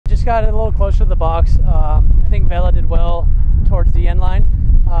just got it a little closer to the box. I think Vela did well towards the end line.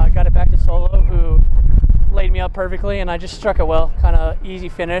 Got it back to Solo, who laid me up perfectly, and I just struck it well. Kind of easy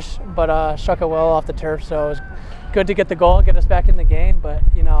finish, but struck it well off the turf. So it was good to get the goal, get us back in the game. But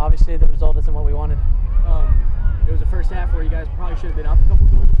obviously the result isn't what we wanted. It was a first half where you guys probably should have been up a couple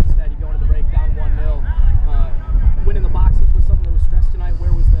goals. Instead, you go into the break down 1-0. Winning the boxes was something that was stressed tonight.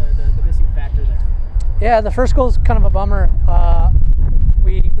 Where was the missing factor there? Yeah, the first goal is kind of a bummer.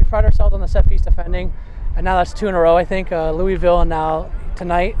 We pride ourselves on the set piece defending, and now that's 2 in a row. I think Louisville and now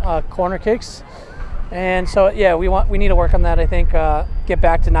tonight corner kicks, and so yeah, we need to work on that. I think get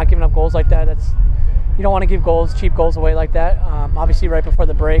back to not giving up goals like that. You don't want to give cheap goals away like that. Obviously, right before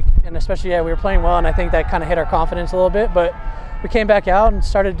the break, and especially we were playing well, and I think that kind of hit our confidence a little bit. But we came back out and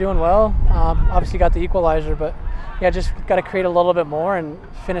started doing well. Obviously, got the equalizer, but yeah, just got to create a little bit more and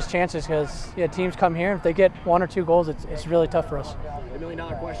finish chances because teams come here. If they get 1 or 2 goals, it's really tough for us. The $1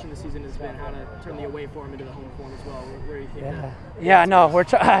 million question this season has been how to turn the away form into the home form as well. Where do you think? Yeah, no, we're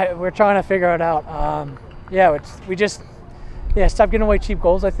trying to figure it out. We just stop giving away cheap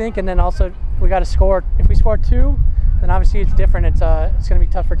goals, I think, and then also we got to score. If we score 2, then obviously it's different. It's going to be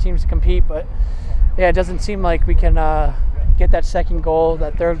tough for teams to compete, but yeah, it doesn't seem like we can get that second goal,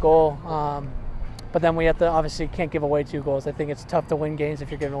 that third goal. But then we have to obviously can't give away 2 goals. I think it's tough to win games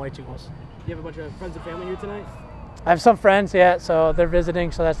if you're giving away 2 goals. Do you have a bunch of friends and family here tonight? I have some friends, so they're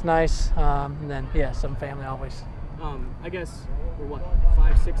visiting, so that's nice. And then some family always. I guess we're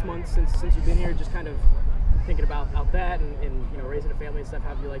 5-6 months since you've been here, just kind of thinking about that and raising a family and stuff.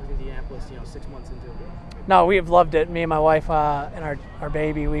 How have you liked Indianapolis 6 months into it? No, we've loved it. Me and my wife and our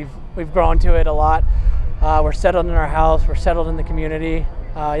baby, we've grown to it a lot. We're settled in our house. We're settled in the community.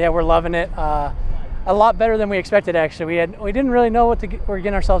 We're loving it. A lot better than we expected, actually. We didn't really know what we're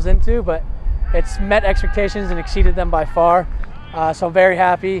getting ourselves into, but it's met expectations and exceeded them by far. So very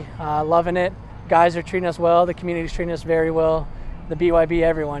happy, loving it. Guys are treating us well. The community's treating us very well. The BYB,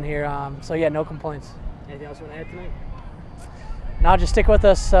 everyone here. No complaints. Anything else you want to add tonight? No, just stick with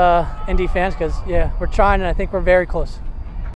us, Indy fans, because we're trying, and I think we're very close.